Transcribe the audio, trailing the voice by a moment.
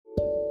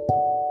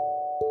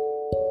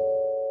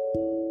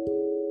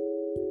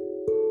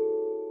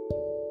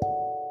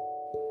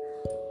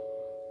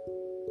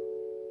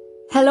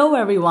Hello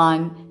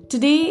everyone.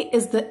 Today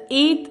is the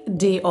 8th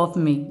day of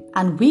May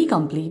and we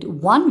complete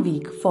 1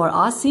 week for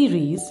our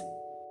series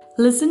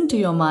Listen to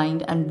Your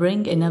Mind and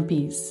Bring Inner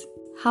Peace.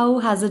 How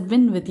has it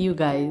been with you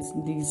guys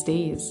these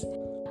days?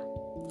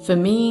 For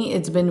me,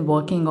 it's been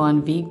working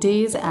on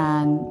weekdays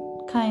and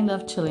kind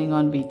of chilling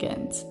on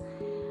weekends.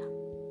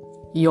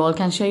 You all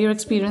can share your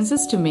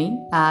experiences to me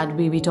at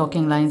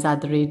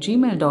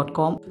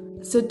bbtalkinglines@gmail.com.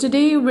 So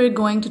today we're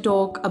going to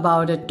talk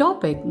about a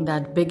topic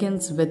that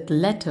begins with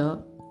letter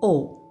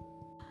O.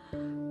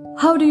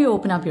 How do you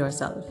open up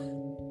yourself?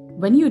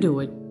 When you do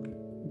it,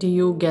 do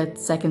you get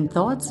second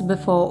thoughts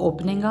before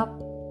opening up?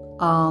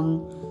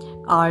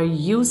 Are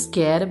you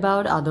scared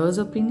about others'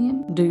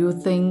 opinion? Do you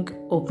think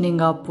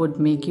opening up would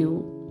make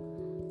you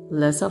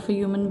less of a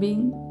human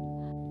being?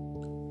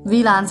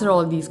 We'll answer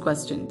all these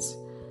questions.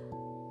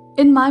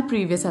 In my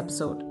previous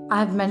episode, I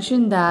have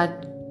mentioned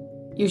that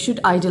you should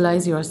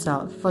idolize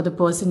yourself for the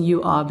person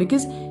you are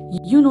because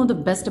you know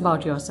the best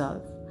about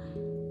yourself.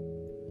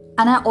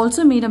 And I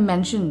also made a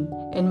mention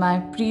in my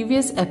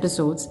previous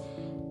episodes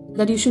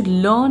that you should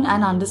learn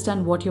and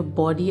understand what your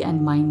body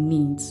and mind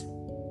needs.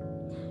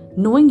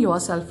 Knowing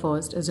yourself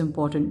first is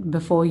important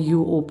before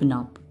you open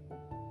up.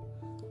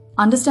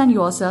 Understand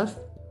yourself,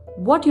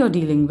 what you're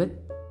dealing with,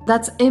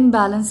 that's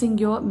imbalancing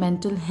your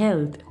mental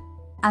health,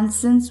 and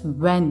since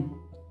when.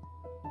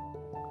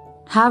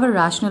 Have a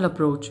rational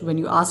approach when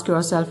you ask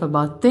yourself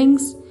about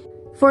things.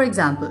 For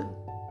example,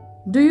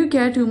 do you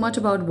care too much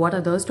about what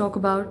others talk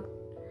about?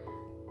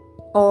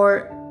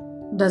 Or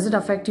does it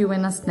affect you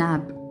in a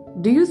snap?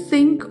 Do you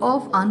think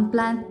of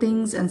unplanned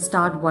things and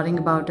start worrying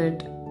about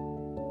it?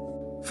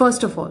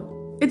 First of all,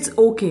 it's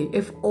okay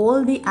if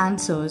all the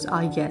answers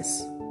are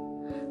yes.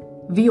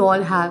 We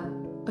all have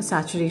a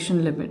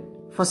saturation limit.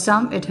 For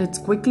some, it hits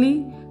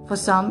quickly. For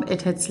some,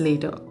 it hits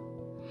later.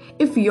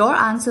 If your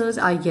answers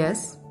are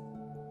yes,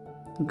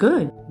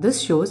 good.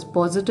 This shows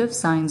positive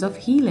signs of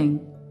healing.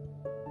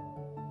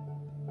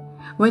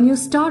 When you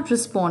start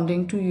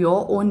responding to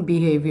your own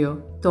behavior,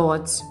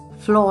 thoughts,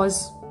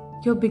 flaws,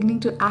 you're beginning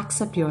to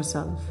accept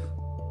yourself.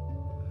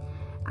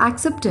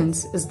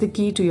 Acceptance is the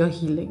key to your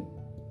healing,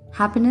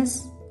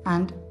 happiness,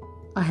 and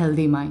a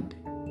healthy mind.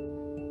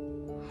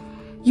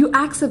 You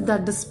accept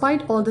that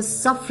despite all the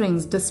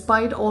sufferings,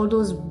 despite all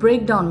those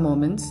breakdown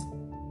moments,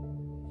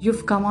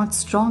 you've come out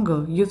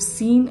stronger. You've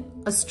seen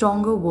a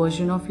stronger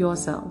version of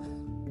yourself.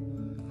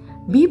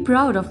 Be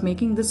proud of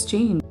making this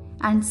change,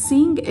 and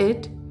seeing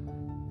it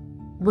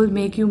will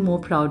make you more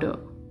prouder.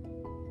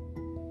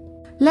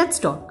 Let's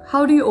talk.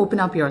 How do you open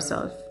up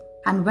yourself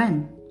and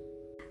when?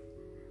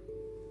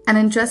 An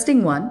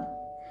interesting one.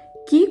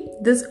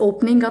 Keep this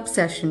opening up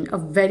session a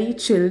very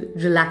chill,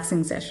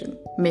 relaxing session.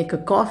 Make a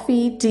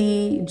coffee,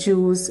 tea,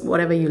 juice,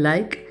 whatever you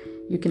like.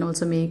 You can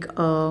also make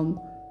a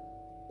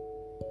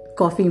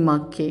coffee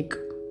mug cake.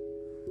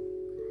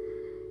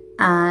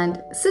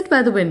 And sit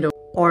by the window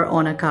or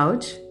on a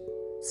couch.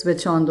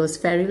 Switch on those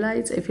fairy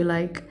lights if you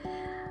like.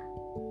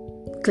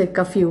 Click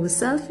a few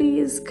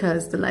selfies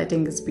because the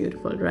lighting is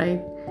beautiful,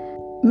 right?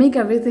 Make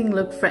everything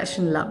look fresh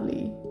and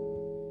lovely.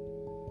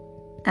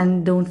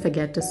 And don't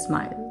forget to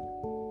smile.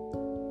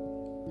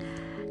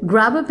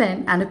 Grab a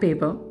pen and a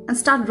paper and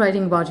start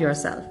writing about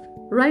yourself.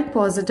 Write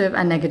positive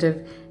and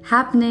negative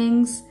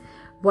happenings.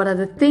 What are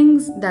the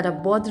things that are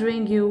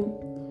bothering you?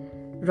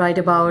 Write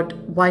about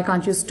why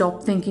can't you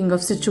stop thinking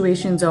of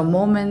situations or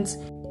moments.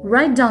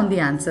 Write down the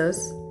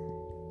answers.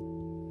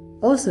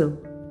 Also,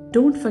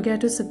 don't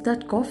forget to sip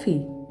that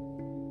coffee.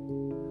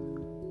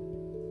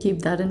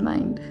 Keep that in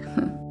mind.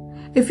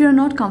 If you're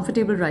not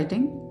comfortable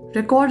writing,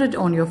 record it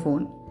on your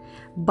phone.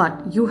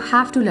 But you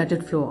have to let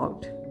it flow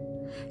out.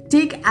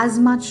 Take as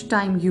much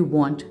time you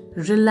want.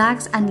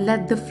 Relax and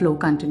let the flow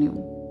continue.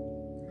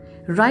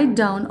 Write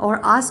down or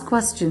ask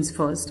questions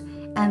first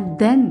and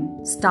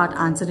then start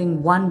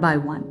answering one by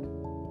one.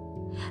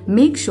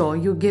 Make sure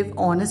you give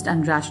honest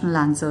and rational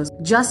answers.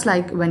 Just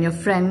like when your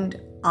friend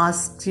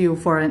asks you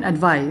for an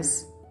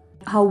advice,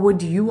 how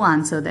would you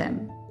answer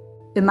them?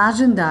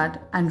 Imagine that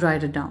and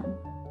write it down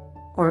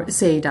or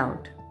say it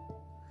out.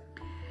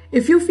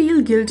 If you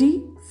feel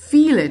guilty,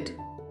 feel it.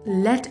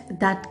 Let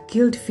that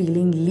guilt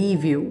feeling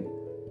leave you.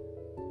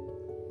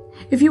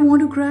 If you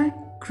want to cry,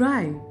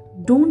 cry.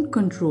 Don't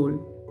control.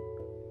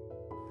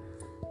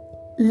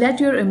 Let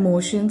your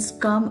emotions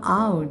come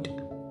out.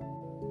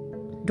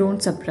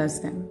 Don't suppress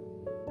them.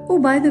 Oh,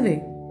 by the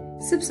way,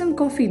 sip some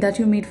coffee that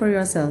you made for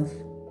yourself.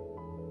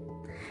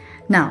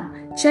 Now,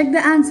 check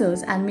the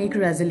answers and make a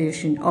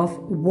resolution of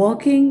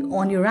working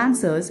on your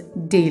answers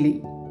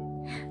daily.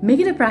 Make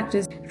it a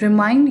practice.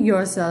 Remind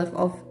yourself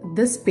of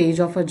this page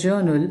of a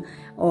journal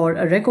or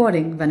a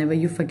recording whenever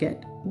you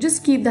forget.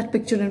 Just keep that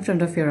picture in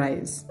front of your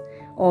eyes.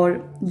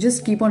 Or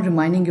just keep on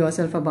reminding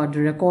yourself about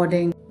the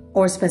recording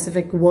or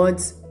specific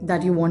words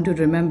that you want to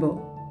remember.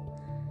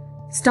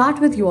 Start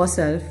with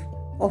yourself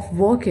of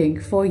working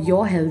for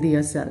your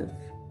healthier self.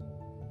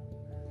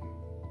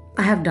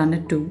 I have done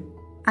it too.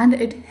 And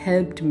it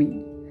helped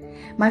me.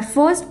 My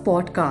first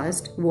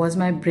podcast was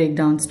my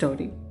breakdown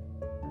story.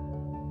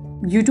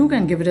 you too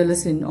can give it a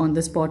listen on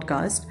this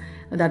podcast.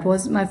 That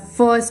was my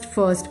first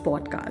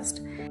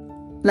podcast.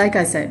 Like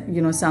I said,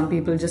 some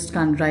people just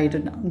can't write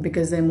it down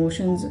because the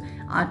emotions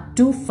are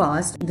too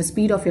fast. The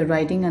speed of your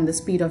writing and the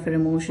speed of your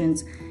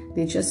emotions,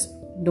 they just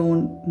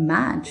don't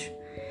match.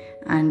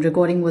 And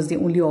recording was the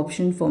only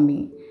option for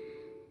me.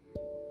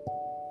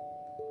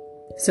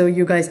 So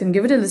you guys can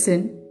give it a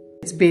listen.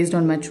 It's based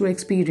on my true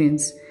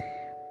experience.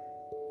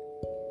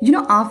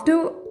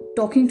 After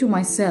talking to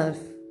myself,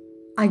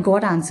 I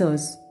got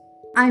answers.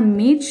 I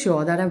made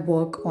sure that I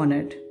work on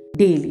it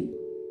daily.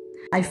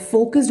 I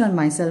focused on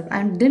myself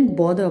and didn't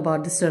bother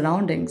about the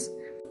surroundings.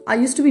 I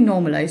used to be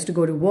normal. I used to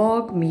go to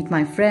work, meet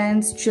my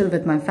friends, chill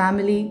with my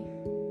family.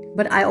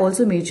 But I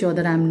also made sure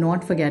that I'm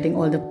not forgetting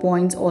all the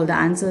points, all the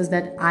answers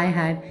that I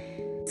had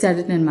set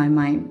it in my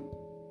mind.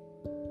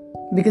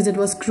 Because it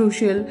was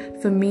crucial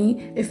for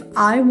me. If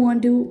I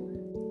want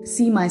to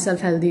see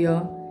myself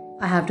healthier,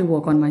 I have to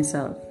work on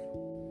myself.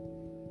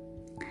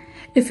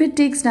 If it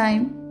takes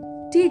time,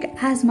 take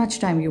as much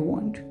time you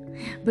want.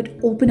 But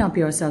open up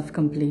yourself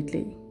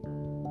completely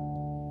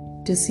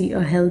to see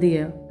a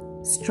healthier,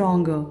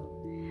 stronger,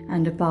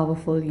 and a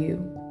powerful you.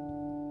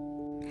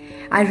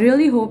 I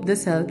really hope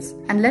this helps,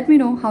 and let me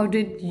know how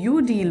did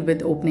you deal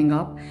with opening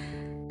up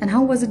and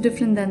how was it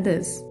different than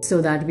this,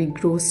 so that we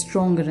grow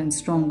stronger and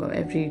stronger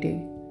every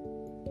day.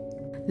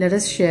 Let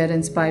us share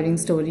inspiring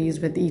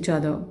stories with each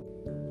other.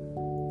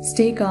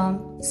 Stay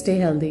calm, stay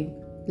healthy.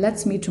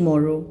 Let's meet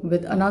tomorrow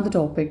with another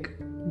topic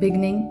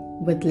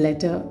beginning with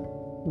letter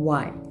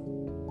Y.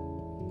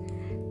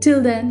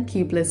 Till then,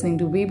 keep listening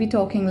to Baby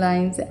Talking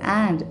Lines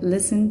and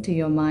listen to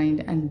your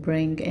mind and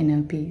bring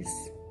inner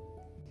peace.